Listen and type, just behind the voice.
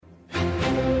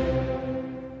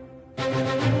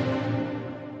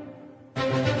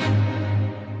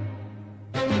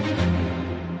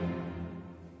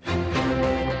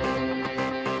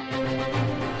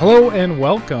Hello and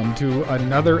welcome to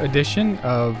another edition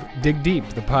of Dig Deep,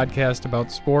 the podcast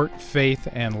about sport, faith,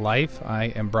 and life. I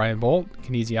am Brian Bolt,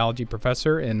 kinesiology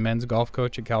professor and men's golf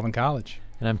coach at Calvin College.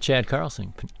 And I'm Chad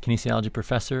Carlson, kinesiology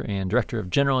professor and director of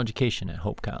general education at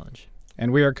Hope College.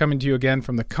 And we are coming to you again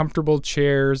from the comfortable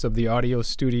chairs of the audio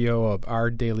studio of Our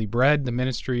Daily Bread, the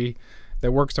ministry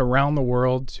that works around the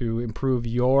world to improve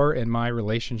your and my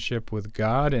relationship with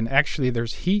God. And actually,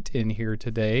 there's heat in here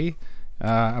today.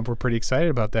 We're pretty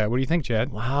excited about that. What do you think,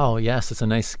 Chad? Wow, yes, it's a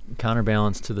nice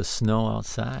counterbalance to the snow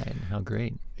outside. How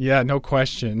great. Yeah, no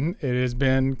question. It has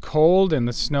been cold and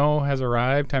the snow has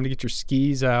arrived. Time to get your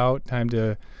skis out. Time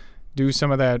to do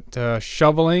some of that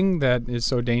shoveling that is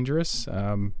so dangerous.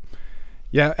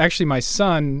 Actually, my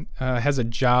son has a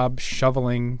job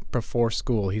shoveling before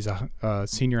school. He's a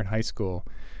senior in high school.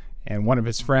 And one of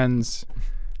his friends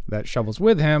that shovels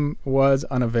with him was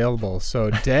unavailable. So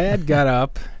Dad got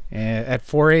up at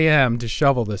 4 a.m. to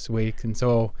shovel this week. And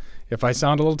so if I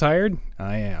sound a little tired,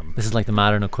 I am. This is like the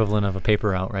modern equivalent of a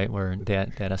paper route, right, where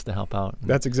dad has to help out.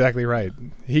 That's exactly right.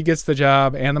 He gets the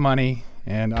job and the money,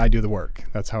 and I do the work.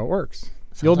 That's how it works.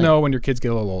 You'll know when your kids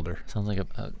get a little older. Sounds like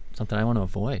something I want to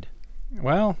avoid.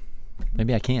 Well,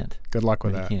 maybe I can't. Good luck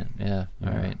with maybe that. I can't. Yeah.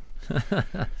 All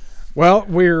right. Well,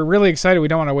 we're really excited. We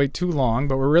don't want to wait too long,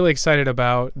 but we're really excited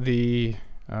about the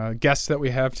guests that we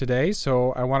have today.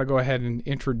 So I want to go ahead and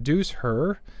introduce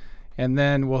her, and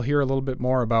then we'll hear a little bit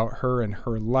more about her and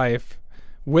her life.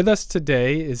 With us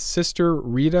today is Sister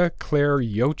Rita Clare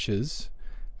Yoches,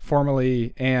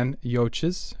 formerly Ann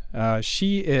Yoches.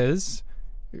 She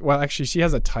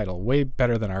has a title, way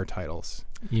better than our titles.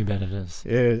 You bet it is.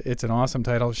 It's an awesome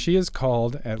title. She is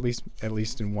called, at least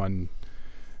in one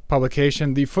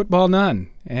publication, the Football Nun.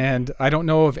 And I don't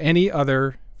know of any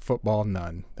other football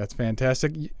nun. That's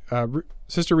fantastic.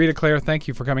 Sister Rita Clare, thank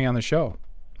you for coming on the show.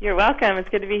 You're welcome. It's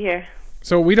good to be here.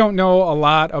 So we don't know a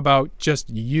lot about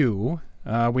just you.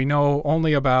 We know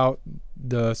only about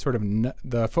the sort of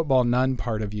the football nun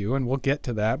part of you, and we'll get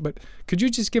to that. But could you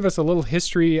just give us a little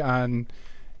history on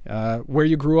where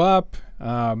you grew up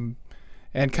and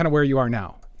kind of where you are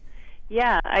now?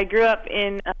 Yeah, I grew up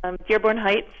in Dearborn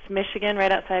Heights, Michigan,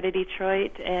 right outside of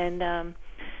Detroit, and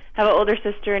have an older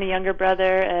sister and a younger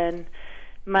brother. And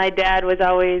my dad was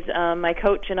always my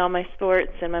coach in all my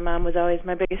sports, and my mom was always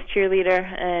my biggest cheerleader.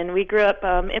 And we grew up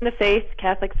in the faith,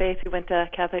 Catholic faith. We went to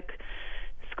Catholic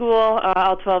school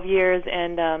all 12 years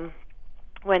and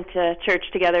went to church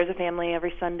together as a family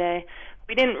every Sunday.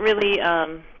 We didn't really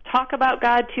talk about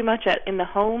God too much in the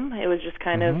home. It was just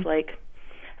kind of like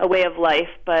a way of life,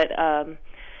 but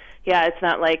it's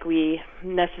not like we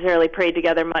necessarily prayed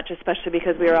together much, especially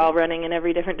because we were all running in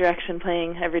every different direction,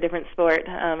 playing every different sport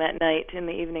at night in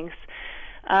the evenings.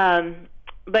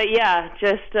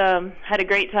 Just had a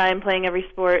great time playing every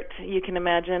sport you can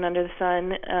imagine under the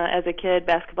sun as a kid: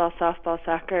 basketball, softball,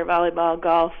 soccer, volleyball,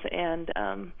 golf, and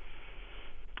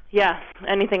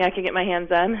anything I could get my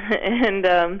hands on.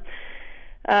 And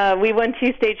we won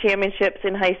 2 state championships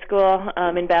in high school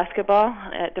in basketball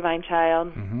at Divine Child.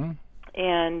 Mm-hmm.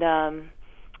 And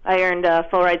I earned a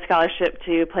full-ride scholarship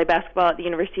to play basketball at the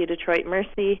University of Detroit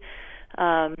Mercy.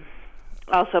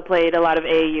 Also played a lot of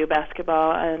AAU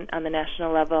basketball on the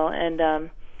national level. And,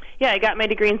 I got my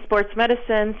degree in sports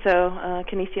medicine, so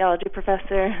kinesiology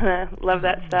professor. Love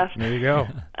that stuff. There you go.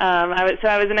 I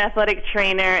was an athletic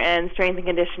trainer and strength and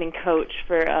conditioning coach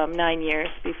for 9 years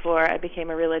before I became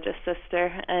a religious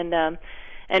sister. And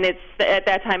it's at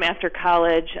that time after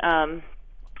college,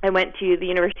 I went to the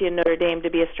University of Notre Dame to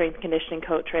be a strength and conditioning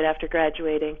coach right after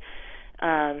graduating.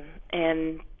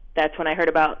 And that's when I heard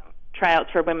about tryouts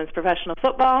for women's professional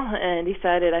football and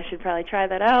decided I should probably try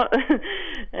that out.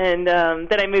 And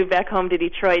then I moved back home to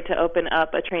Detroit to open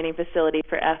up a training facility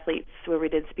for athletes where we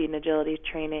did speed and agility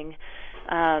training.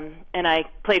 And I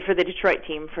played for the Detroit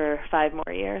team for 5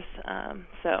 more years.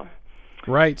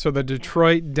 Right, so the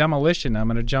Detroit Demolition, I'm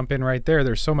going to jump in right there.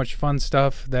 There's so much fun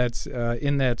stuff that's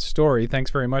in that story. Thanks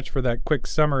very much for that quick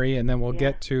summary, and then we'll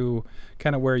get to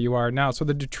kind of where you are now. So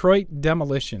the Detroit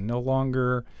Demolition, no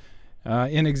longer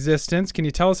in existence. Can you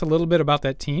tell us a little bit about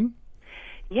that team?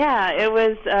 Yeah, it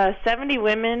was 70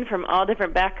 women from all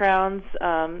different backgrounds,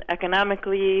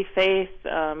 economically, faith,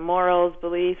 morals,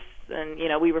 beliefs, and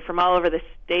we were from all over the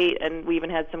state, and we even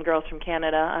had some girls from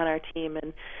Canada on our team.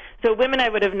 And so women I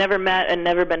would have never met and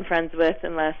never been friends with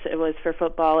unless it was for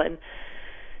football. And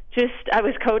I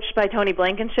was coached by Tony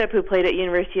Blankenship, who played at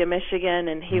University of Michigan,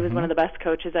 and he was one of the best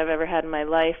coaches I've ever had in my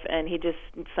life. And he just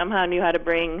somehow knew how to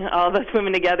bring all of us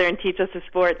women together and teach us a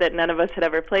sport that none of us had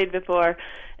ever played before,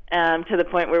 to the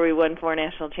point where we won 4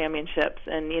 national championships.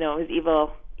 And it was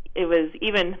it was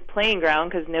even playing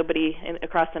ground because nobody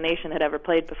across the nation had ever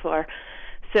played before.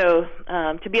 So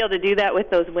to be able to do that with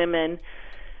those women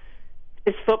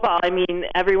is football. I mean,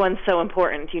 everyone's so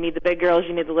important. You need the big girls,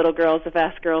 you need the little girls, the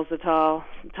fast girls, the tall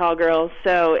girls.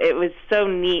 So it was so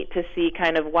neat to see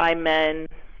kind of why men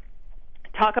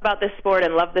talk about this sport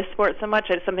and love this sport so much.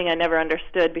 It's something I never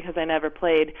understood because I never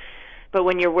played. But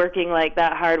when you're working like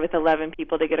that hard with 11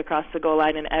 people to get across the goal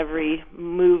line and every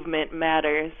movement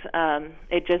matters,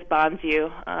 it just bonds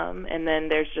you. And then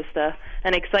there's just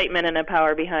an excitement and a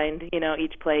power behind,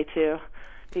 each play too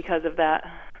because of that.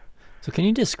 So can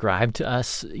you describe to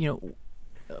us,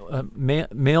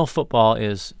 male football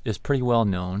is pretty well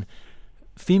known.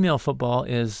 Female football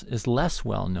is less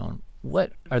well known.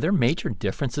 What are there major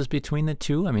differences between the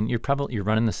two? I mean, you're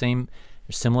running the same,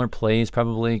 similar plays.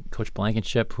 Probably Coach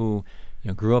Blankenship, who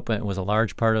grew up and was a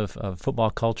large part of football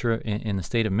culture in the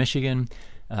state of Michigan.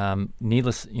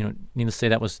 Needless to say,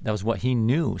 that was what he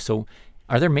knew. So,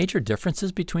 are there major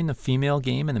differences between the female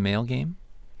game and the male game?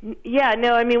 Yeah,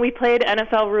 no, I mean, we played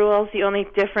NFL rules. The only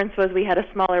difference was we had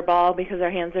a smaller ball because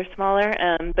our hands are smaller.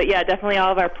 But yeah, definitely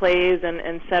all of our plays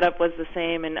and setup was the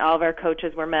same, and all of our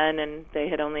coaches were men, and they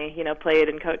had only, played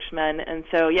and coached men. And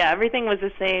so, yeah, everything was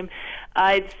the same.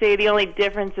 I'd say the only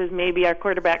difference is maybe our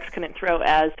quarterbacks couldn't throw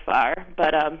as far,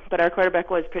 but our quarterback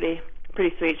was pretty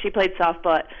sweet. She played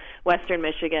softball at Western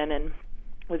Michigan and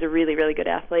was a really, really good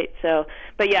athlete. So,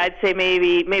 but yeah, I'd say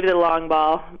maybe the long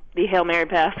ball, the Hail Mary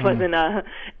pass wasn't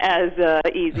as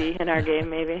easy in our game,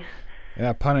 maybe.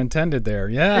 Yeah, pun intended there.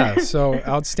 Yeah, so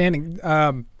outstanding.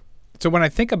 So when I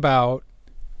think about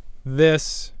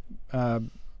this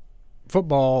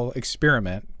football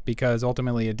experiment, because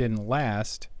ultimately it didn't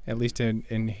last, at least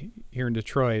in here in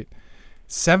Detroit,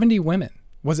 70 women.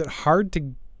 Was it hard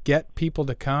to get people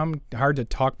to come, hard to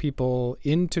talk people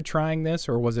into trying this,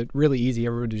 or was it really easy,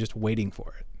 everybody just waiting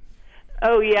for it?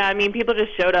 Oh, yeah. I mean, people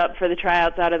just showed up for the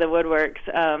tryouts out of the woodworks.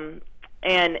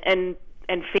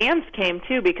 And fans came,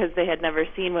 too, because they had never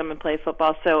seen women play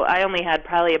football. So I only had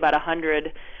probably about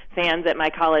 100 fans at my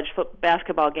college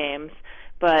basketball games.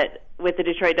 But with the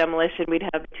Detroit Demolition, we'd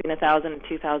have between 1,000 and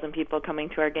 2,000 people coming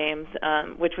to our games,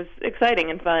 which was exciting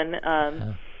and fun.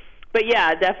 But,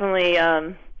 yeah, definitely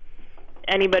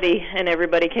anybody and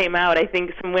everybody came out. I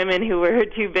think some women who were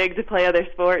too big to play other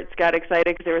sports got excited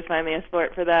because there was finally a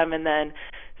sport for them, and then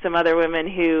some other women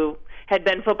who had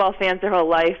been football fans their whole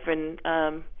life and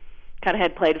kind of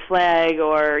had played flag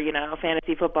or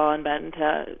fantasy football and been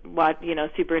to watch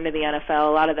super into the NFL.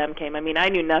 A lot of them came. I mean, I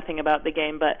knew nothing about the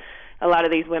game, but a lot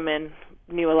of these women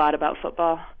knew a lot about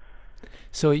football.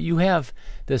 So you have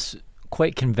this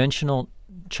quite conventional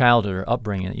childhood or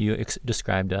upbringing that you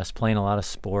described to us, playing a lot of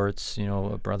sports,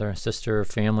 a brother and sister,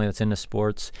 family that's into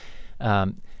sports.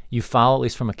 You follow, at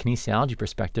least from a kinesiology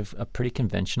perspective, a pretty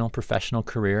conventional professional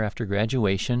career after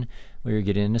graduation where you're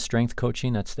getting into strength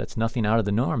coaching. That's nothing out of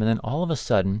the norm. And then all of a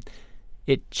sudden,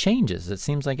 it changes. It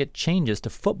seems like it changes to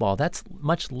football. That's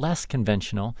much less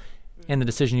conventional, and the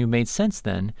decision you made since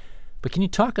then. But can you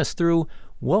talk us through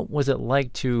what was it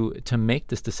like to make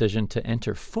this decision to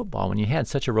enter football when you had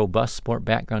such a robust sport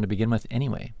background to begin with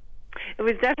anyway? It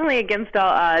was definitely against all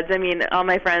odds. I mean, all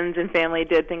my friends and family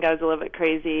did think I was a little bit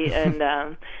crazy, and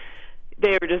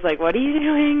they were just like, "What are you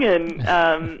doing?" And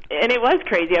it was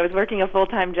crazy. I was working a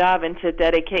full-time job, and to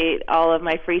dedicate all of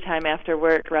my free time after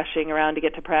work, rushing around to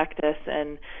get to practice,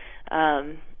 and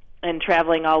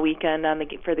traveling all weekend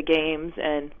for the games,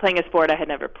 and playing a sport I had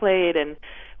never played, and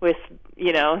with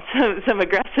some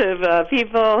aggressive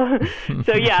people.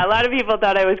 So yeah, a lot of people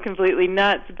thought I was completely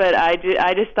nuts, but I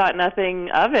just thought nothing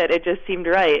of it. It just seemed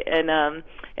right,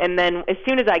 and then as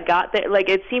soon as I got there,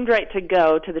 it seemed right to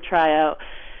go to the tryout.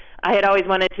 I had always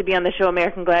wanted to be on the show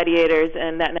American Gladiators,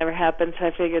 and that never happened, so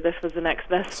I figured this was the next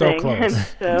best thing. So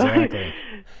close. Exactly.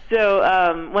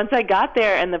 So once I got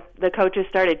there and the coaches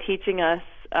started teaching us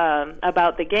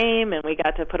about the game, and we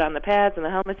got to put on the pads and the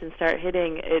helmets and start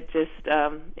hitting, it just,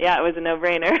 it was a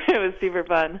no-brainer. It was super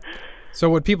fun. So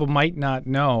what people might not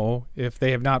know if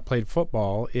they have not played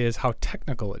football is how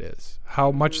technical it is,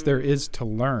 how much there is to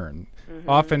learn. Mm-hmm.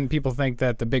 Often people think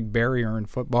that the big barrier in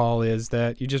football is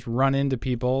that you just run into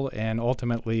people and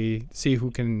ultimately see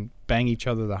who can bang each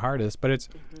other the hardest, but it's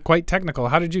quite technical.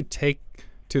 How did you take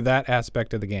to that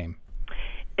aspect of the game?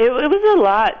 It was a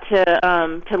lot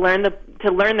to learn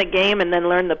the game and then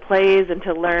learn the plays and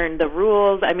to learn the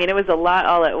rules. I mean, it was a lot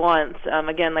all at once.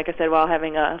 Again, like I said, while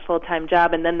having a full-time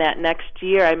job, and then that next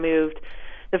year I moved.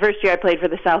 The first year I played for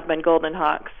the South Bend Golden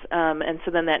Hawks, and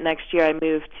so then that next year I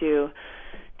moved to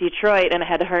Detroit, and I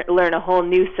had to learn a whole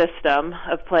new system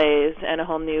of plays and a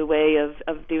whole new way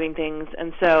of doing things.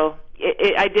 And so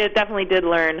I definitely did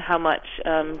learn how much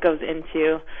goes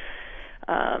into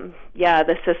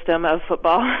the system of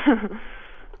football.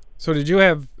 So did you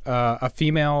have a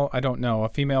female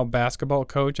basketball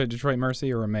coach at Detroit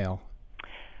Mercy, or a male?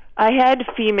 I had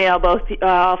female both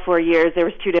all 4 years. There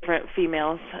was 2 different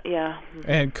females, yeah.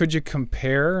 And could you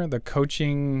compare the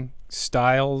coaching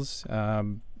styles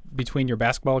between your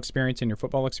basketball experience and your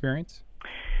football experience?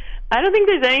 I don't think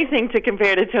there's anything to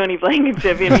compare to Tony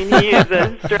Blankenship. I mean, he is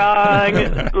a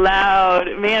strong,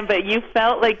 loud man, but you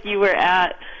felt like you were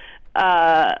at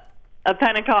a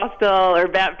Pentecostal or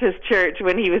Baptist church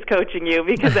when he was coaching you,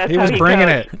 because that's how he bringing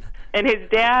coached. it. And his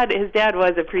dad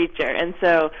was a preacher, and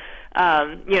so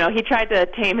he tried to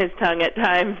tame his tongue at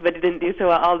times, but he didn't do so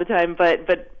well all the time.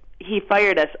 But he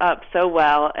fired us up so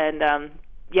well, and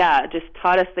just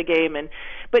taught us the game.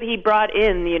 But he brought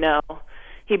in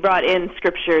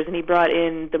scriptures, and he brought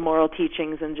in the moral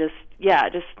teachings, and just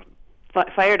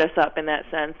fired us up in that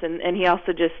sense. And he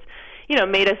also just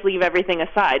made us leave everything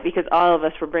aside, because all of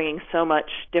us were bringing so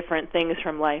much different things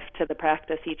from life to the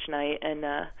practice each night, and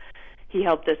he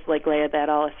helped us lay that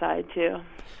all aside too.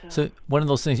 So one of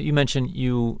those things that you mentioned,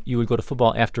 you would go to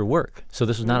football after work. So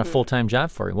this was not a full-time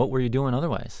job for you. What were you doing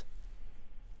otherwise?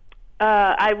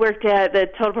 I worked at the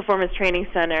Total Performance Training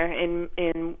Center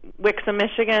in Wixom,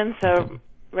 Michigan, so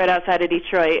right outside of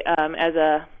Detroit.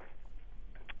 I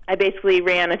basically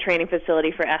ran a training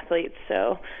facility for athletes.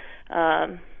 So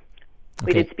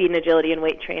we did speed and agility and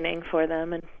weight training for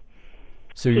them, and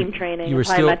team training, you were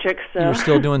plyometrics. You were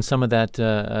still doing some of that,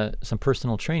 some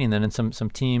personal training then, and some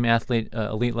team athlete,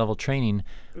 elite level training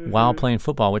while playing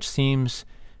football, which seems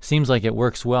like it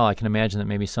works well. I can imagine that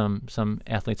maybe some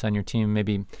athletes on your team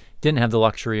maybe didn't have the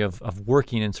luxury of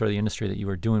working in sort of the industry that you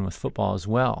were doing with football as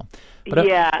well. But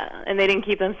and they didn't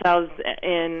keep themselves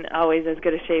in always as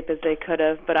good a shape as they could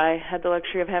have, but I had the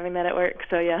luxury of having that at work,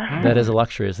 so yeah. That is a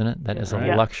luxury, isn't it? That is a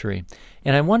luxury.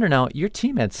 And I wonder now, your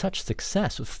team had such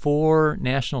success with 4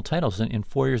 national titles in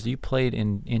 4 years that you played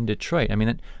in Detroit. I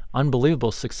mean,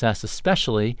 unbelievable success,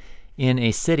 especially in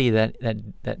a city that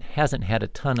hasn't had a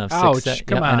ton of success. Ouch,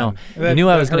 come on. I know. I knew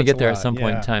I was going to get there at some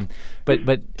point in time. But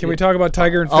can we talk about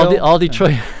Tiger and Phil? All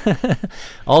Detroit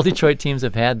all Detroit teams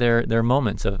have had their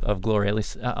moments of glory, at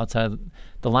least outside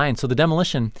the line. So the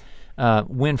Demolition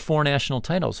win 4 national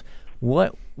titles.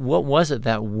 What was it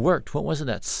that worked? What was it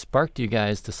that sparked you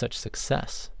guys to such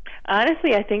success?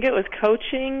 Honestly, I think it was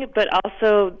coaching, but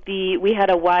also we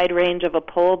had a wide range of a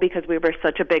pull, because we were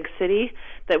such a big city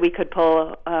that we could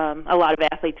pull a lot of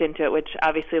athletes into it, which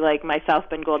obviously, like my South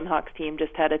Bend Golden Hawks team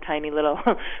just had a tiny little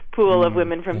pool of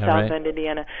women from South Bend,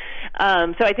 Indiana.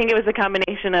 So I think it was a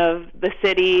combination of the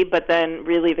city, but then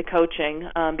really the coaching,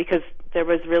 because there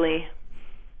was really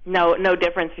no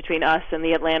difference between us and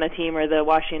the Atlanta team or the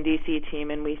Washington, D.C.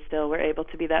 team, and we still were able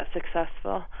to be that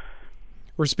successful.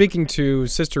 We're speaking to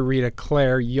Sister Rita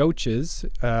Clare Yoches,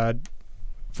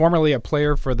 formerly a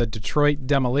player for the Detroit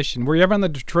Demolition. Were you ever on the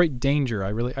Detroit Danger?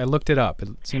 I looked it up. It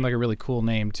seemed like a really cool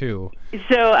name, too.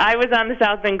 So I was on the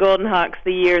South Bend Golden Hawks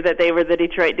the year that they were the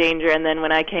Detroit Danger, and then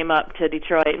when I came up to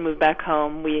Detroit and moved back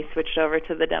home, we switched over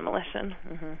to the Demolition.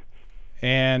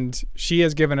 And she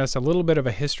has given us a little bit of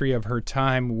a history of her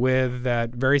time with that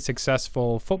very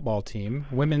successful football team,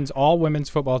 all women's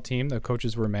football team. The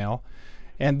coaches were male.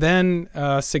 And then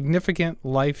a significant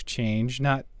life change,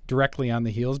 not directly on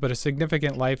the heels, but a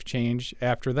significant life change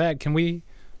after that. Can we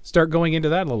start going into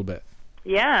that a little bit?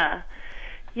 Yeah.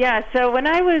 So when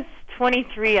I was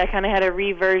 23, I kind of had a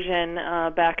reversion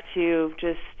back to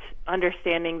just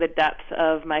understanding the depths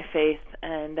of my faith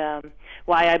and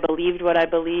why I believed what I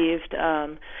believed.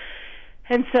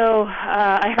 And so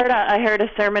I heard a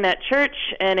sermon at church,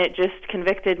 and it just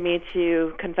convicted me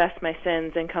to confess my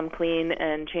sins and come clean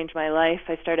and change my life.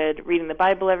 I started reading the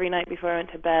Bible every night before I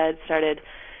went to bed, started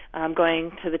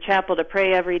going to the chapel to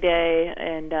pray every day,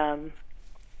 and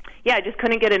I just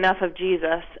couldn't get enough of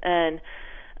Jesus. And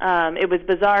it was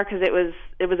bizarre because it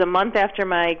was a month after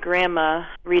my grandma,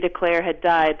 Rita Clare, had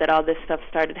died that all this stuff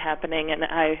started happening, and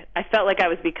I felt like I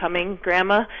was becoming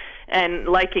grandma and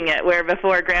liking it, where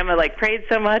before grandma prayed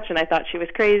so much and I thought she was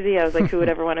crazy. I was like, who would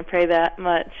ever want to pray that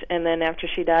much? And then after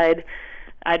she died,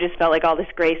 I just felt like all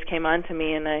this grace came onto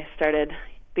me, and I started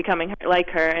becoming like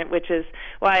her, which is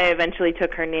why I eventually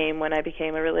took her name when I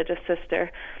became a religious sister.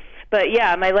 But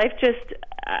yeah, my life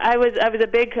I was a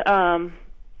big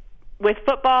with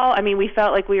football. I mean, we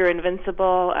felt like we were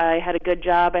invincible. I had a good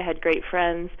job. I had great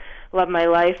friends, loved my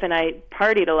life, and I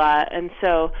partied a lot. And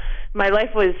so my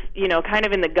life was, kind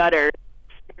of in the gutter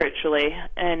spiritually.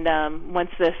 And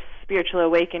once this spiritual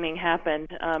awakening happened,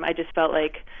 I just felt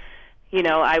like,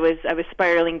 I was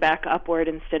spiraling back upward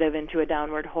instead of into a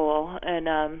downward hole.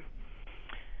 And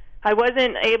I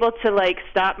wasn't able to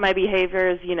stop my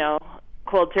behaviors,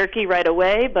 cold turkey right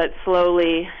away, but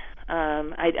slowly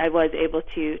I was able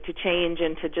to change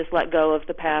and to just let go of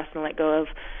the past and let go of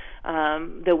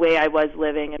the way I was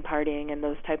living and partying and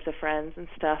those types of friends and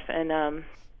stuff.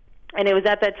 And it was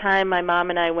at that time my mom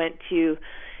and I went to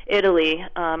Italy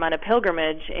on a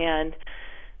pilgrimage, and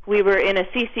we were in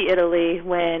Assisi, Italy,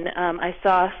 when I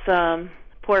saw some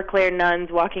poor Clare nuns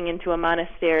walking into a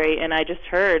monastery, and I just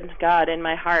heard God in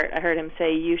my heart. I heard him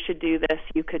say, "You should do this,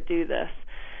 you could do this."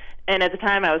 And at the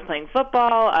time I was playing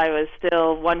football. I was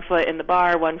still 1 foot in the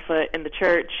bar, 1 foot in the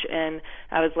church, and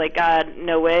I was like, "God,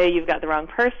 no way, you've got the wrong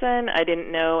person. I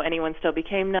didn't know anyone still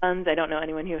became nuns. I don't know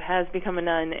anyone who has become a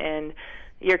nun, and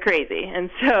you're crazy." And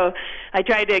so I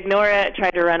tried to ignore it,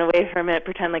 tried to run away from it,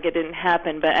 pretend like it didn't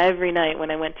happen. But every night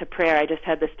when I went to prayer, I just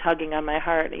had this tugging on my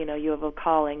heart, you have a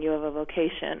calling, you have a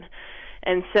vocation.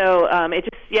 And so it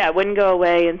just, wouldn't go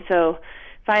away. And so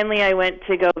finally I went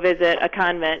to go visit a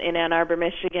convent in Ann Arbor,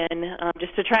 Michigan,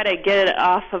 just to try to get it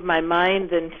off of my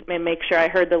mind and make sure I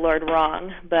heard the Lord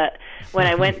wrong. But when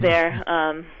I went there,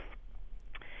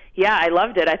 I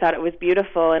loved it. I thought it was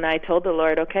beautiful, and I told the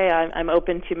Lord, okay, I'm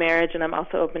open to marriage, and I'm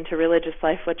also open to religious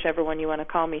life, whichever one you want to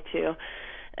call me to.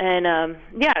 And,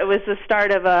 it was the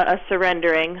start of a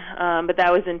surrendering, but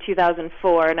that was in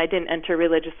 2004, and I didn't enter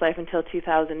religious life until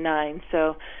 2009.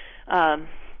 So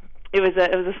it was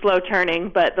a slow turning,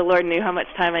 but the Lord knew how much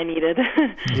time I needed.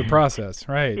 It was a process,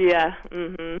 right? Yeah.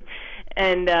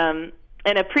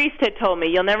 And a priest had told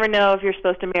me, you'll never know if you're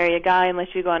supposed to marry a guy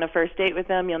unless you go on a first date with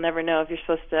him. You'll never know if you're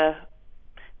supposed to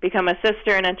become a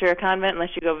sister and enter a convent unless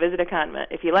you go visit a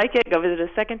convent. If you like it, go visit a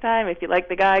second time. If you like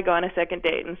the guy, go on a second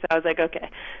date. And so I was like, okay,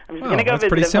 I'm just going to go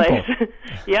visit a place.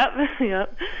 Yep.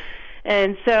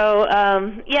 And so,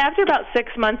 after about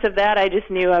 6 months of that, I just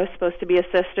knew I was supposed to be a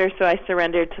sister, so I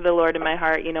surrendered to the Lord in my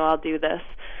heart, I'll do this.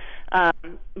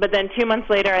 But then 2 months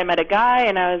later, I met a guy,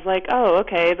 and I was like, oh,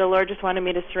 okay, the Lord just wanted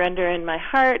me to surrender in my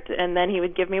heart, and then he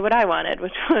would give me what I wanted,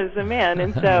 which was a man.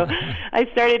 And so I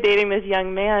started dating this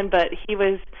young man, but he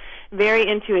was very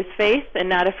into his faith and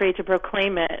not afraid to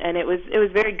proclaim it, and it was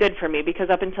very good for me,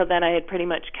 because up until then I had pretty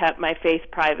much kept my faith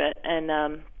private, and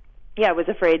I was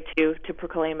afraid to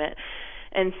proclaim it.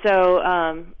 And so,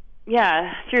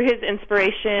 through his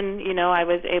inspiration, I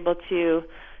was able to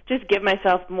just give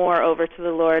myself more over to the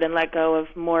Lord and let go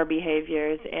of more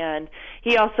behaviors. And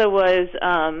he also was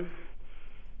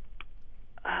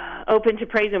open to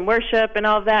praise and worship and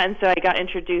all of that, and so I got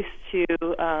introduced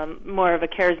to more of a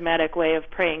charismatic way of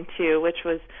praying too, which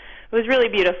was really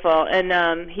beautiful.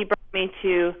 And he brought me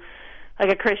to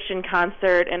a Christian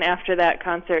concert, and after that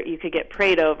concert you could get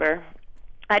prayed over.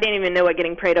 I didn't even know what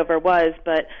getting prayed over was,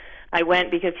 but I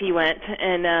went because he went.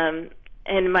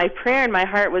 And my prayer in my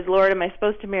heart was, Lord, am I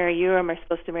supposed to marry you, or am I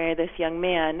supposed to marry this young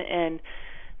man? And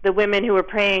the women who were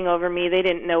praying over me, they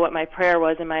didn't know what my prayer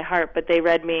was in my heart, but they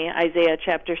read me Isaiah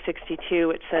chapter 62,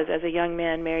 which says, as a young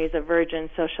man marries a virgin,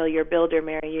 so shall your builder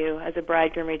marry you. As a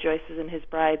bridegroom rejoices in his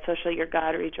bride, so shall your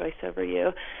God rejoice over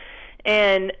you.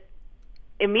 And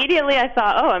immediately I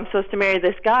thought, oh, I'm supposed to marry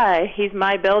this guy. He's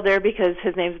my builder because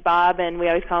his name's Bob, and we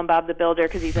always call him Bob the Builder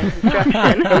because he's in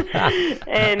construction.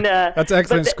 And that's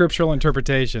excellent scriptural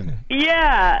interpretation.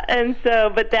 Yeah, and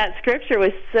so, but that scripture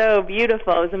was so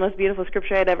beautiful. It was the most beautiful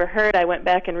scripture I'd ever heard. I went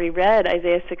back and reread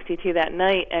Isaiah 62 that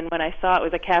night, and when I saw it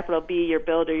was a capital B, your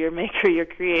builder, your maker, your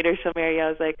creator shall marry you, I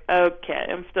was like, okay,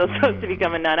 I'm still supposed to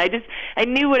become a nun. I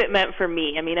knew what it meant for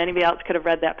me. I mean, anybody else could have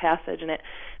read that passage, and it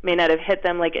may not have hit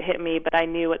them like it hit me, but I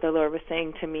knew what the Lord was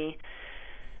saying to me.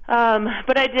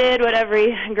 But I did what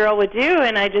every girl would do,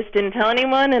 and I just didn't tell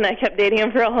anyone, and I kept dating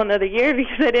him for a whole another year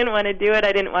because I didn't want to do it.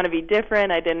 I didn't want to be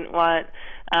different. I didn't want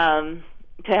to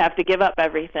have to give up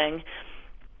everything.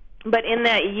 But in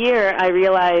that year, I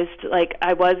realized,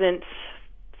 I wasn't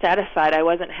satisfied. I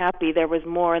wasn't happy. There was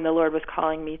more, and the Lord was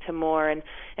calling me to more,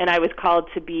 and I was called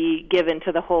to be given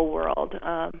to the whole world.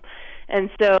 And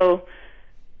so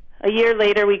a year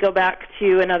later, we go back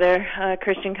to another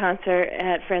Christian concert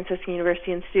at Franciscan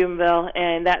University in Steubenville,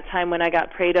 and that time when I got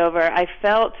prayed over, I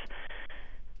felt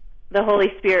the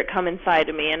Holy Spirit come inside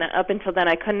of me, and up until then,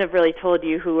 I couldn't have really told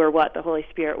you who or what the Holy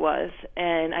Spirit was.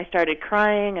 And I started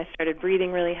crying, I started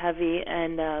breathing really heavy,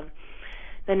 and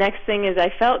the next thing is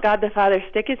I felt God the Father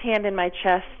stick his hand in my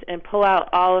chest and pull out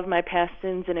all of my past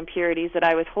sins and impurities that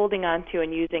I was holding on to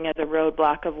and using as a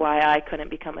roadblock of why I couldn't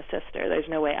become a sister. There's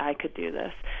no way I could do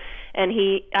this. And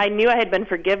I knew I had been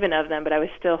forgiven of them, but I was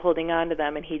still holding on to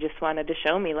them, and he just wanted to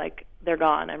show me, like, they're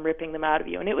gone. I'm ripping them out of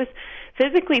you. And it was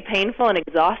physically painful and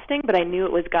exhausting, but I knew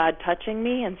it was God touching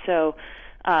me, and so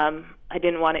I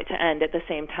didn't want it to end at the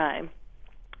same time.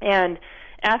 And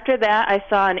after that, I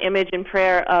saw an image in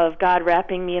prayer of God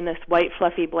wrapping me in this white,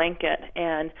 fluffy blanket,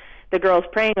 and the girls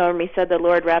praying over me said the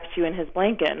Lord wraps you in his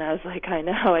blanket. And I was like, I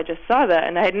know, I just saw that,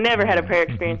 and I had never had a prayer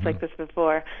experience like this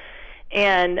before.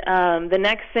 And the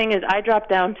next thing is I dropped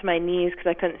down to my knees because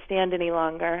I couldn't stand any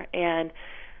longer, and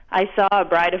I saw a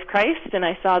bride of Christ, and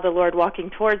I saw the Lord walking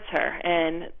towards her.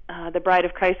 And the bride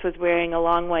of Christ was wearing a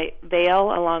long white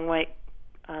veil, a long white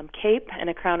cape, and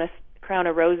a crown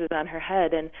of roses on her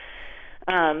head.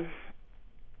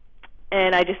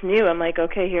 And I just knew, I'm like,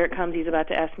 okay, here it comes. He's about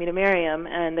to ask me to marry him.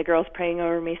 And the girls praying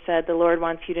over me said, the Lord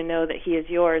wants you to know that he is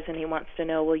yours, and he wants to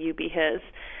know, will you be his?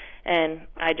 And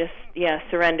I just,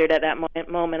 surrendered at that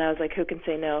moment. I was like, who can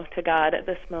say no to God at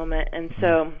this moment? And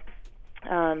so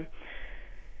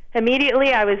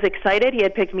immediately I was excited. He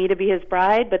had picked me to be his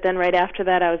bride. But then right after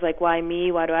that, I was like, why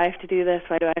me? Why do I have to do this?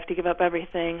 Why do I have to give up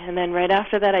everything? And then right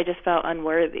after that, I just felt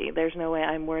unworthy. There's no way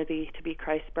I'm worthy to be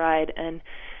Christ's bride. And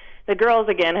the girls,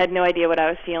 again, had no idea what I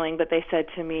was feeling, but they said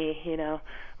to me,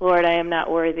 Lord, I am not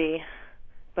worthy,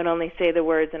 but only say the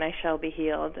words and I shall be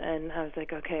healed. And I was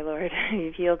like, okay, Lord,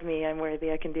 you've healed me. I'm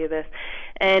worthy. I can do this.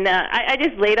 And I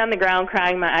just laid on the ground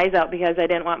crying my eyes out because I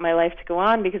didn't want my life to go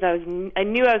on, because I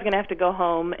knew I was going to have to go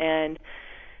home and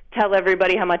tell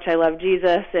everybody how much I love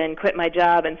Jesus and quit my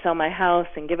job and sell my house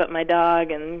and give up my dog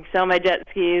and sell my jet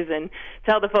skis and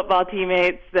tell the football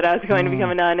teammates that I was going to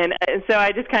become a nun. And so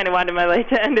I just kind of wanted my life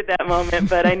to end at that moment,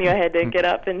 but I knew I had to get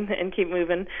up and keep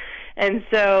moving. And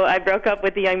so I broke up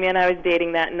with the young man I was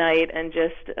dating that night and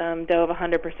just dove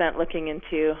 100% looking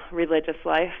into religious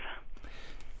life.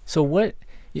 So what?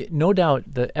 No doubt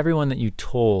that everyone that you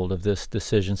told of this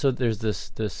decision. So there's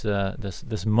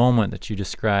this moment that you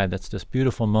described. That's this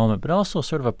beautiful moment, but also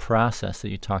sort of a process that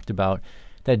you talked about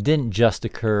that didn't just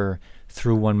occur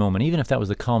through one moment, even if that was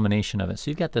the culmination of it. So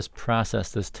you've got this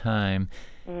process, this time,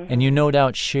 and you no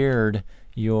doubt shared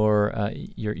your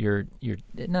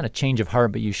not a change of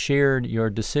heart, but you shared your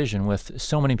decision with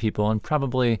so many people, and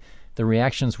probably the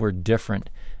reactions were different.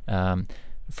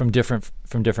 From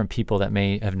different people that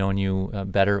may have known you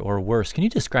better or worse. Can you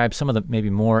describe some of the maybe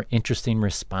more interesting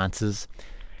responses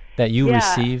that you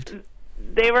received?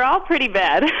 They were all pretty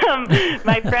bad.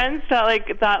 My friends thought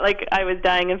like I was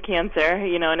dying of cancer,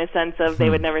 in a sense of they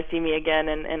would never see me again,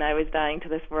 and I was dying to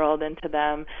this world and to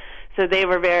them. So they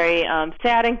were very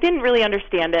sad and didn't really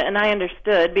understand it, and I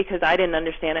understood because I didn't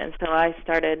understand it until I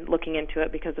started looking into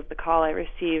it because of the call I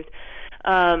received.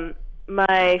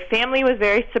 My family was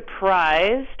very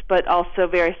surprised, but also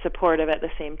very supportive at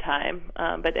the same time.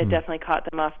 But it definitely caught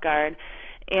them off guard.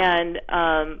 And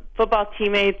football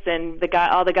teammates and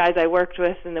all the guys I worked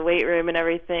with in the weight room and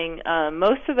everything,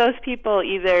 most of those people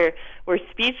either were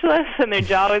speechless and their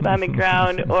jaw was on the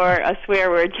ground, or a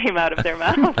swear word came out of their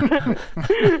mouth.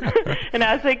 And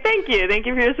I was like, thank you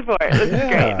for your support. This is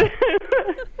great.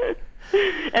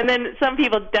 And then some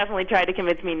people definitely tried to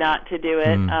convince me not to do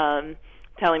it.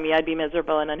 Telling me I'd be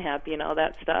miserable and unhappy and all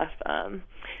that stuff.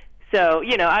 So,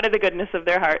 out of the goodness of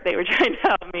their heart, they were trying to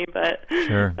help me. But,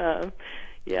 sure. But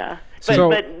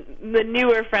the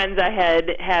newer friends I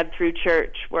had through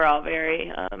church were all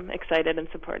very excited and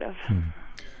supportive.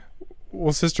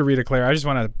 Well, Sister Rita Clare, I just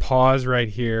want to pause right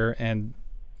here and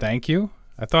thank you.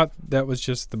 I thought that was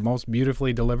just the most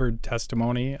beautifully delivered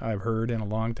testimony I've heard in a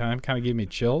long time. Kind of gave me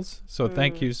chills. So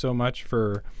thank you so much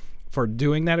for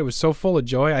doing that. It was so full of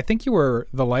joy. I think you were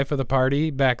the life of the party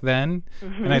back then,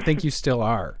 and I think you still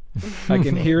are. I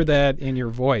can hear that in your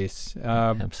voice.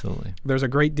 Absolutely. There's a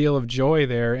great deal of joy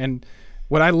there. And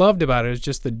what I loved about it is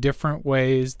just the different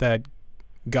ways that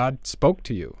God spoke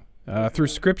to you through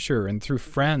Scripture and through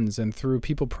friends and through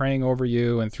people praying over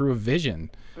you and through a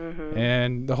vision.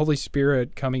 And the Holy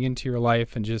Spirit coming into your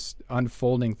life and just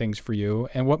unfolding things for you.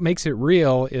 And what makes it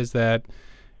real is that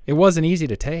it wasn't easy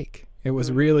to take. It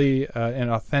was really an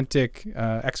authentic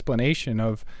explanation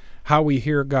of how we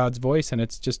hear God's voice, and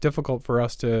it's just difficult for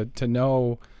us to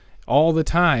know all the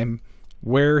time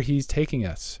where He's taking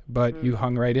us. But you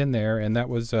hung right in there, and that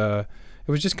was it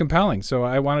was just compelling. So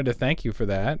I wanted to thank you for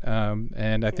that,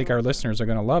 and I think our listeners are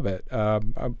going to love it.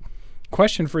 A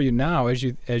question for you now, as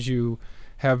you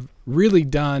have really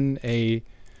done a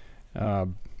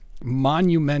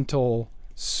monumental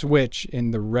switch in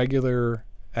the regular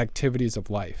activities of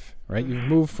life, right? You've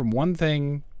moved from one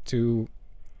thing to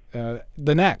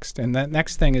the next, and that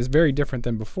next thing is very different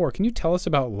than before. Can you tell us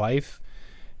about life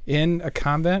in a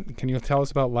convent? Can you tell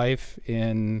us about life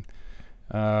in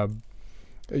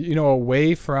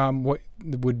away from what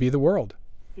would be the world.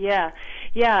 Yeah.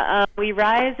 We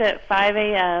rise at 5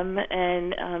 a.m.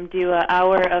 and do an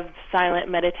hour of silent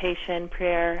meditation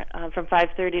prayer from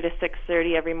 5:30 to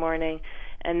 6:30 every morning.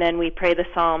 And then we pray the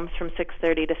Psalms from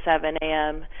 6:30 to 7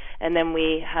 a.m. And then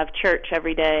we have church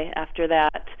every day after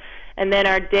that. And then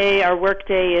our work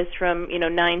day is from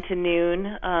 9 to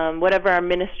noon. Whatever our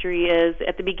ministry is,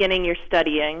 at the beginning you're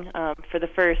studying. For the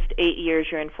first 8 years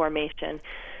you're in formation.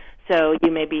 So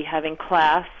you may be having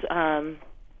class,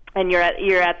 and you're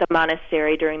at the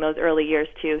monastery during those early years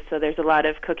too. So there's a lot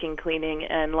of cooking, cleaning,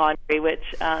 and laundry, which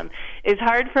is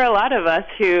hard for a lot of us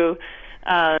who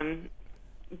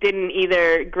didn't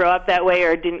either grow up that way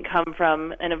or didn't come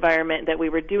from an environment that we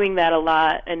were doing that a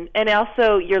lot. And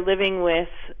also you're living with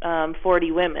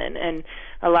 40 women, and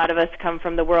a lot of us come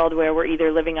from the world where we're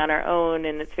either living on our own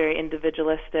and it's very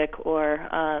individualistic, or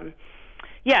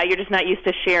you're just not used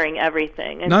to sharing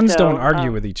everything. And nuns don't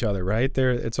argue with each other, right?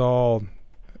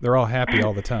 They're all happy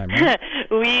all the time, right?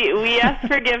 We ask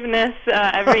forgiveness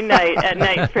every night at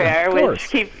night prayer, which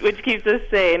keeps us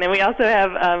sane. And we also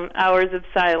have hours of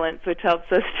silence, which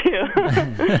helps us too.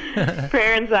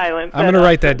 Prayer and silence. I'm going to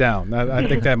write that down. I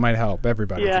think that might help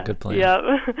everybody. That's a good plan. Yep.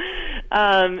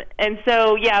 And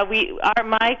so,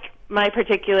 my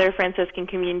particular Franciscan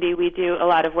community, we do a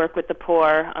lot of work with the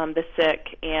poor, the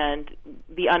sick, and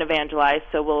the unevangelized.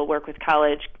 So we'll work with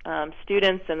college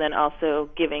students, and then also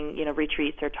giving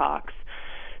retreats or talks.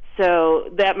 So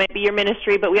that might be your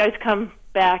ministry, but we always come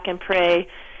back and pray,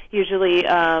 usually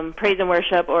praise and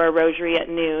worship or a rosary at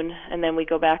noon, and then we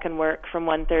go back and work from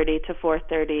 1:30 to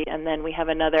 4:30, and then we have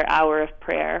another hour of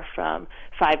prayer from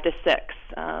 5 to 6.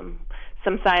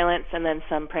 Some silence, and then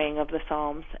some praying of the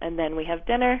Psalms. And then we have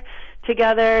dinner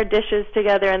together, dishes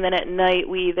together, and then at night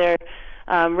we either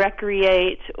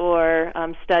recreate or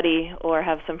study or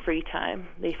have some free time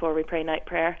before we pray night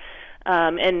prayer.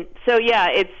 And so,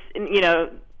 it's,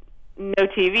 no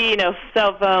TV, no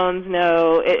cell phones,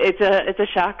 it's a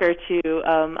shocker to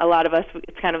a lot of us.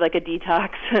 It's kind of like a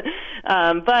detox.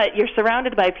 But you're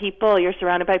surrounded by people. You're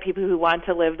surrounded by people who want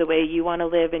to live the way you want to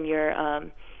live, and you're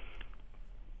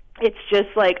it's just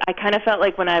like, I kind of felt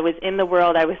like when I was in the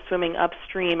world, I was swimming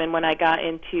upstream, and when I got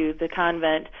into the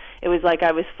convent, it was like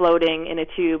I was floating in a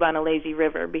tube on a lazy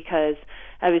river, because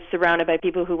I was surrounded by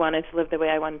people who wanted to live the way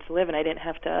I wanted to live, and I didn't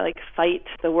have to fight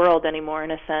the world anymore, in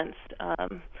a sense,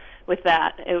 with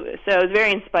that. So it was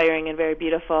very inspiring and very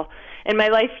beautiful. And my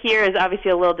life here is obviously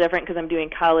a little different because I'm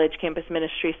doing college campus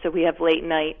ministry, so we have late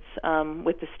nights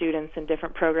with the students and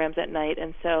different programs at night,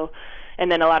 and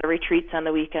then a lot of retreats on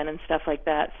the weekend and stuff like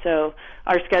that. So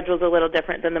our schedule's a little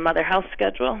different than the Mother House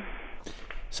schedule.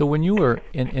 So when you were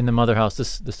in the Mother House,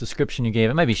 this description you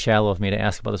gave, it might be shallow of me to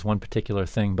ask about this one particular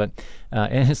thing, but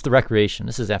and it's the recreation.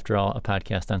 This is, after all, a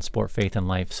podcast on sport, faith, and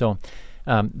life. So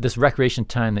this recreation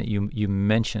time that you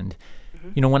mentioned,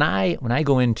 when I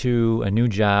go into a new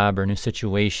job or a new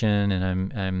situation,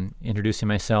 and I'm introducing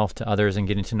myself to others and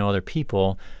getting to know other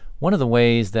people, one of the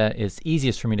ways that is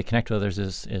easiest for me to connect with others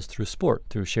is through sport,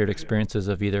 through shared experiences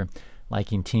of either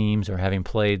liking teams or having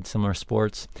played similar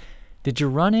sports. Did you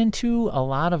run into a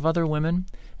lot of other women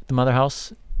at the Mother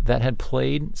House that had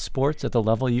played sports at the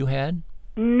level you had?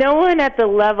 No one at the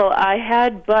level I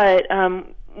had, but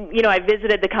I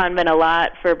visited the convent a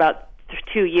lot for about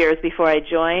 2 years before I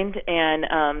joined,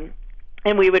 and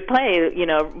we would play,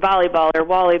 volleyball or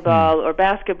volleyball or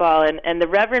basketball, and the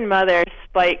Reverend Mother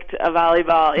spiked a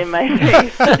volleyball in my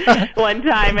face one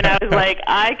time, and I was like,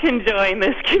 I can join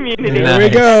this community. There we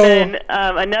go. And then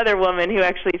another woman who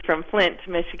actually is from Flint,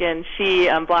 Michigan, she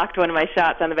blocked one of my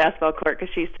shots on the basketball court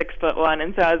because she's 6'1",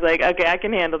 and so I was like, okay, I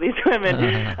can handle these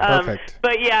women. Perfect.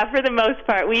 But yeah, for the most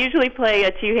part, we usually play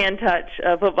a two-hand touch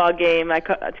football game.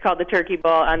 It's called the Turkey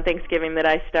Bowl on Thanksgiving that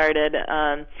I started,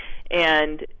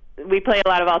 and we play a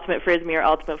lot of ultimate frisbee or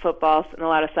ultimate football and a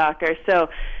lot of soccer. So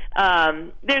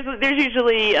there's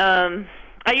usually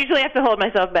I usually have to hold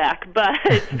myself back, but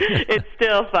it's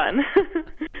still fun.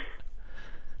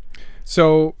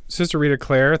 So, Sister Rita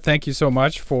Clare, thank you so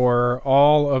much for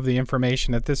all of the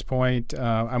information at this point.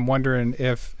 I'm wondering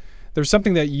if there's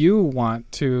something that you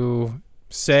want to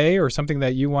say or something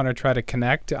that you want to try to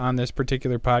connect on this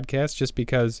particular podcast, just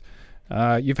because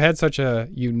you've had such a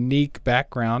unique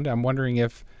background. I'm wondering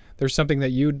if there's something that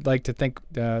you'd like to think,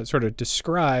 sort of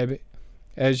describe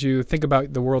as you think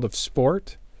about the world of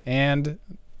sport, and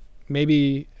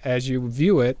maybe as you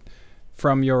view it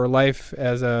from your life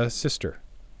as a sister.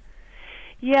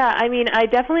 Yeah, I mean, I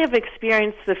definitely have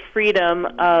experienced the freedom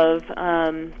of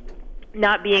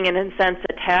not being, in a sense,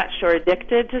 attached or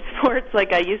addicted to sports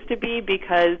like I used to be,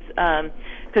 because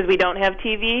we don't have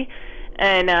TV.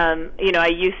 And, I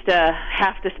used to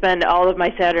have to spend all of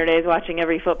my Saturdays watching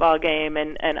every football game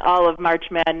and all of March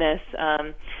Madness,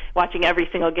 watching every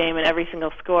single game and every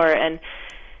single score. And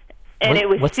it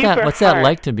was what's super What's hard. that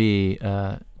like to be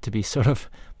sort of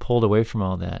pulled away from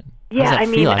all that? Yeah, How does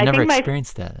that feel? I never think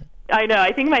experienced that. I know.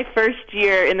 I think my first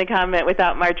year in the convent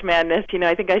without March Madness,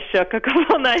 I think I shook a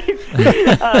couple nights.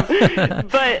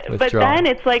 But then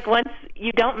it's like once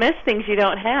you don't miss things you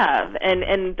don't have,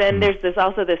 and then there's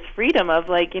this freedom of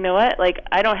like, you know what, like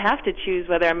I don't have to choose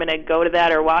whether I'm going to go to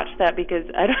that or watch that because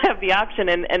I don't have the option,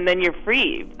 and then you're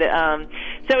free.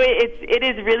 So it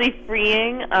is really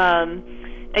freeing.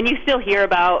 And you still hear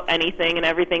about anything and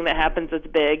everything that happens that's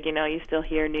big. You still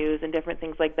hear news and different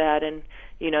things like that, and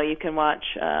you can watch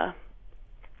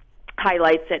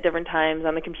highlights at different times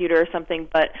on the computer or something.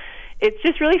 But it's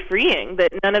just really freeing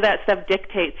that none of that stuff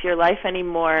dictates your life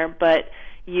anymore. But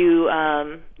you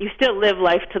still live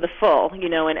life to the full.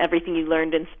 And everything you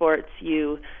learned in sports,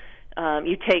 you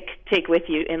take with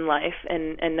you in life,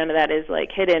 and none of that is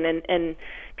like hidden. And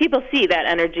people see that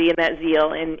energy and that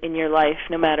zeal in your life,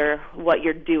 no matter what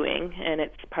you're doing, and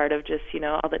it's part of just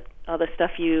all the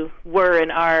stuff you were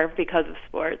and are because of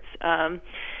sports.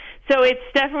 So it's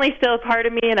definitely still a part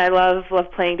of me, and I love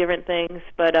playing different things.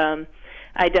 But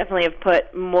I definitely have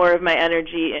put more of my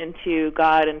energy into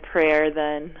God and prayer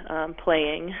than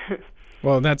playing.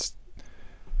 Well,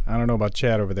 I don't know about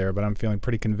Chad over there, but I'm feeling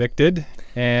pretty convicted,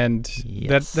 and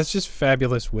yes. that's just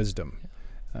fabulous wisdom.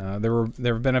 There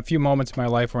have been a few moments in my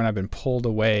life when I've been pulled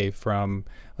away from,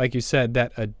 like you said,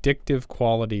 that addictive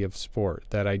quality of sport,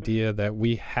 that idea that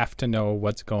we have to know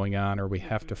what's going on or we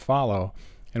have to follow,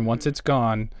 and once it's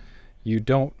gone, you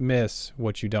don't miss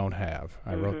what you don't have.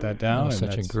 I wrote that down. Oh,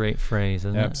 such a great phrase,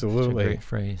 isn't absolutely. it? Absolutely. Great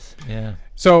phrase, yeah.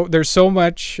 So there's so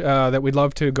much that we'd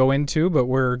love to go into, but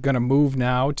we're going to move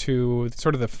now to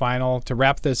sort of the final, to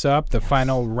wrap this up, the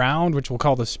final round, which we'll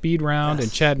call the speed round,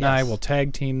 and Chad and I will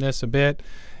tag team this a bit,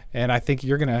 and I think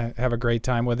you're going to have a great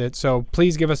time with it. So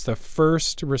please give us the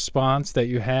first response that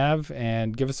you have,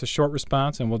 and give us a short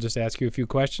response, and we'll just ask you a few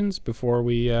questions before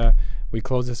we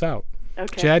close this out.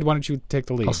 Okay. Chad, why don't you take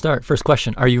the lead? I'll start. First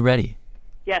question, are you ready?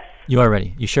 Yes. You are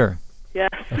ready. You sure? Yes.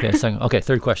 Okay, second. Okay,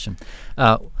 third question.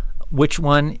 Which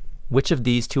of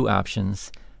these two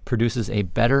options produces a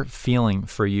better feeling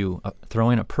for you,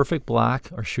 throwing a perfect block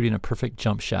or shooting a perfect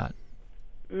jump shot?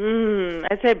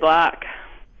 I'd say block.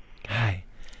 Guy.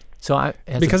 So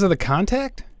because of the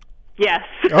contact? Yes.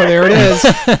 Oh, there it is.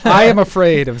 I am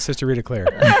afraid of Sister Rita Clare.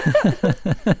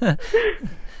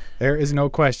 There is no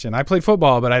question. I played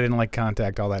football, but I didn't like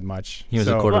contact all that much. He was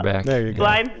a quarterback. There you go.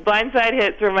 Blindside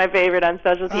hits were my favorite on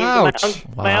special teams. Ouch.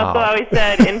 My uncle always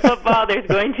said, in football, there's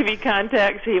going to be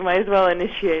contact, so you might as well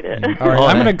initiate it. All right,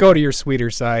 I'm going to go to your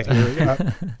sweeter side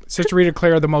here. Sister Rita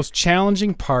Clare, the most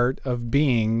challenging part of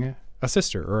being a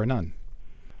sister or a nun?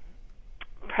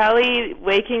 Probably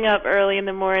waking up early in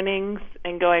the mornings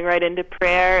and going right into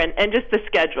prayer, and just the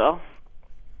schedule.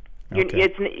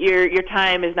 Okay. Your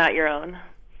time is not your own.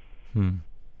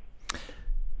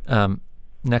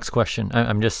 Next question.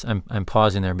 I'm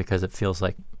pausing there because it feels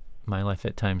like my life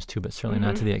at times too, but certainly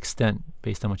not to the extent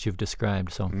based on what you've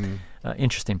described. So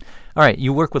interesting. All right,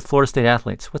 you work with Florida State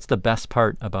athletes. What's the best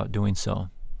part about doing so?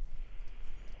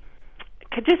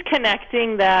 Just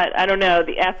connecting that, I don't know,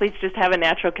 the athletes just have a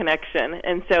natural connection,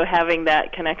 and so having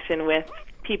that connection with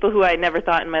people who I never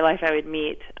thought in my life I would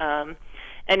meet, and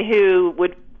who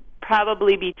would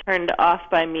probably be turned off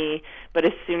by me, but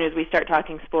as soon as we start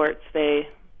talking sports, they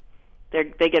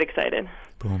get excited.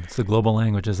 Boom. It's the global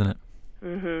language, isn't it?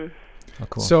 Mm-hmm. Oh,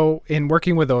 cool. So in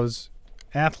working with those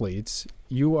athletes,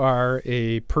 you are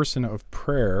a person of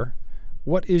prayer.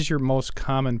 What is your most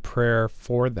common prayer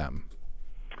for them?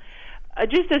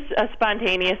 Just a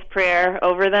spontaneous prayer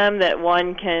over them, that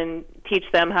one can teach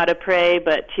them how to pray,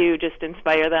 but two, just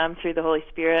inspire them through the Holy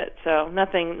Spirit. So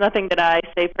nothing that I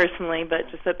say personally, but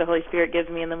just that the Holy Spirit gives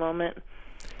me in the moment.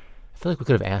 I feel like we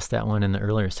could have asked that one in the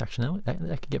earlier section. That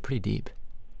could get pretty deep.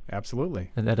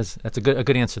 Absolutely. And that's a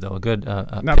good answer though. A good not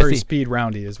pithy, very speed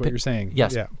roundy is what you're saying.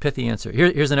 Yes, yeah. Pithy answer.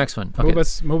 Here's the next one. Okay.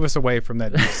 Move us away from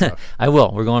that deep stuff. I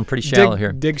will. We're going pretty shallow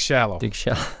here. Dig shallow. Dig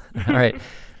shallow. All right.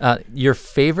 Your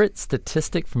favorite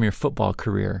statistic from your football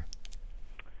career?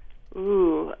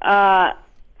 Ooh, I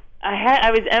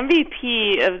was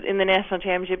MVP in the national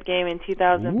championship game in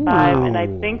 2005, and I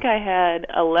think I had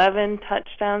 11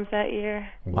 touchdowns that year.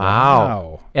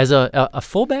 Wow. As a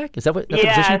fullback? Is that the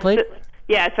position you played?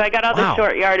 So I got all the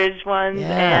short yardage ones.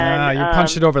 Yeah. And, you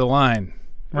punched it over the line.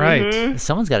 Right. Mm-hmm.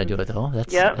 Someone's got to do it, though.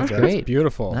 That's great. That's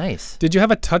beautiful. Nice. Did you have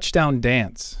a touchdown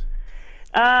dance?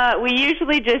 We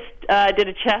usually just did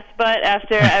a chest butt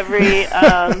after every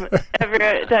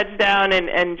touchdown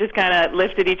and just kind of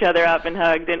lifted each other up and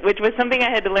hugged, which was something I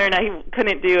had to learn I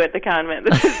couldn't do at the convent.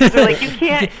 The sisters were like, you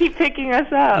can't keep picking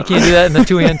us up. You can't do that in the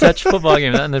two-hand touch football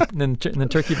game, not in the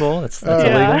turkey bowl. That's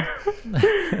illegal.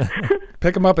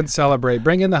 Pick them up and celebrate.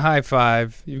 Bring in the high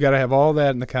five. You've got to have all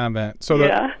that in the convent. So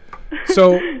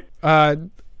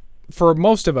for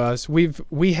most of us,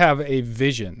 we have a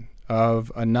vision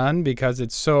of a nun because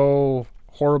it's so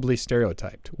horribly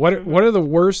stereotyped. What are the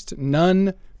worst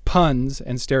nun puns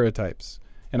and stereotypes?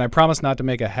 And I promise not to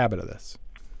make a habit of this.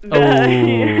 But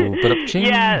he will be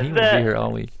here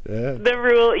all week. Yeah. The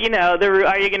rule, the rule.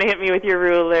 Are you going to hit me with your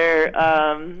ruler?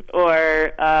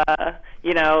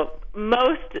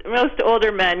 Most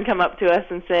older men come up to us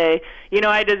and say,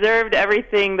 I deserved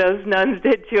everything those nuns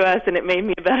did to us, and it made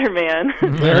me a better man.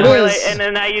 There it is. And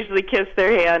then I usually kiss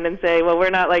their hand and say, well, we're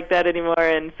not like that anymore,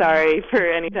 and sorry for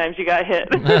any times you got hit.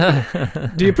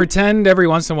 Do you pretend every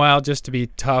once in a while just to be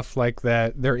tough like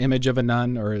that, their image of a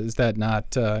nun, or is that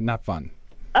not fun?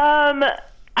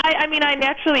 I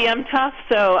naturally am tough,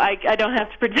 so I don't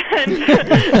have to pretend.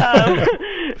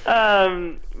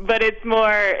 But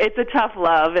it's a tough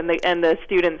love, and the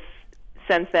students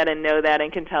sense that and know that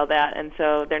and can tell that, and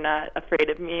so they're not afraid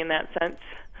of me in that sense.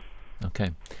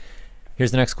 Okay.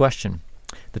 Here's the next question.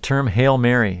 The term Hail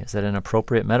Mary, is that an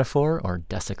appropriate metaphor or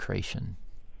desecration?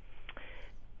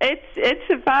 It's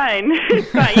fine. It's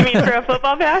fine. You mean for a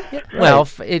football pass? Yeah, well,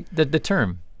 the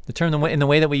term, in the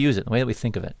way that we use it, the way that we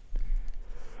think of it.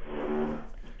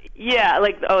 Yeah,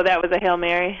 that was a Hail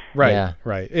Mary. Right, yeah.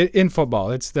 Right. In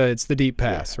football, it's the deep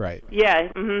pass, right?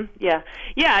 Yeah, yeah.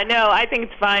 Yeah, no, I think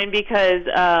it's fine because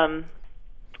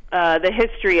the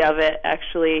history of it,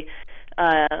 actually,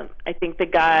 I think the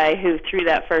guy who threw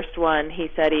that first one,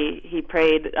 he said he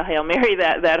prayed a Hail Mary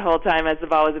that whole time as the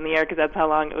ball was in the air because that's how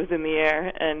long it was in the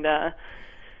air. And,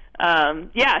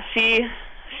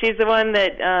 she's the one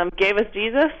that gave us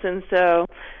Jesus, and so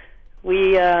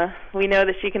we know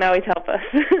that she can always help us.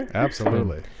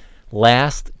 Absolutely.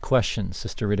 Last question,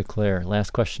 Sister Rita Clare.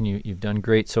 Last question. You've done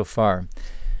great so far.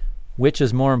 Which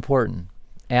is more important,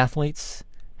 athletes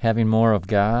having more of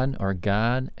God or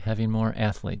God having more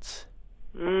athletes?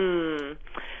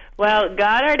 Well,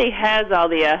 God already has all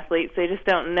the athletes. They just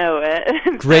don't know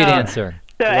it. Great answer.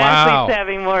 So athletes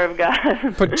having more of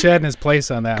God. Put Chad in his place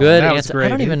on that Good one. That answer. Was great. I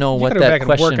don't even know what that back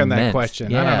question and work on that meant.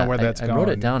 question. Yeah, I don't know where that's going. I wrote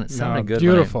it down. It sounded good.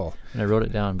 Beautiful. When I wrote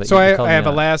it down. But so I have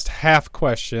a last half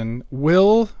question.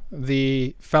 Will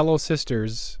the fellow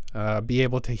sisters be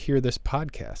able to hear this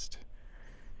podcast?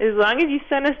 As long as you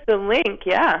send us the link,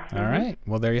 yeah. All right.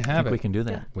 Well, there you have it. We can do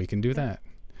that. Yeah. We can do that.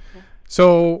 Yeah.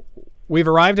 So we've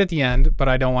arrived at the end, but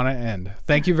I don't want to end.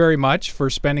 Thank you very much for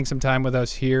spending some time with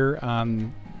us here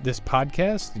on this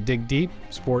podcast, Dig Deep,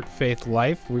 Sport, Faith,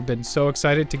 Life. We've been so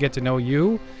excited to get to know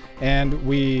you, and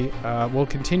we will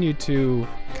continue to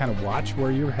kind of watch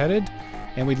where you're headed,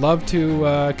 and we'd love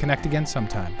to connect again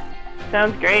sometime.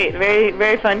 Sounds great. Very,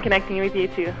 very fun connecting with you,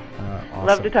 too. Awesome.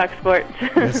 Love to talk sports.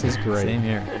 This is great. Same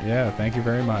here. Yeah, thank you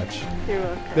very much. You're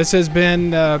welcome. This has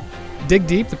been Dig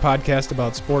Deep, the podcast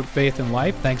about sport, faith, and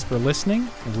life. Thanks for listening.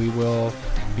 We will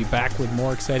be back with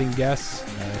more exciting guests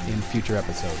in future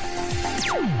episodes.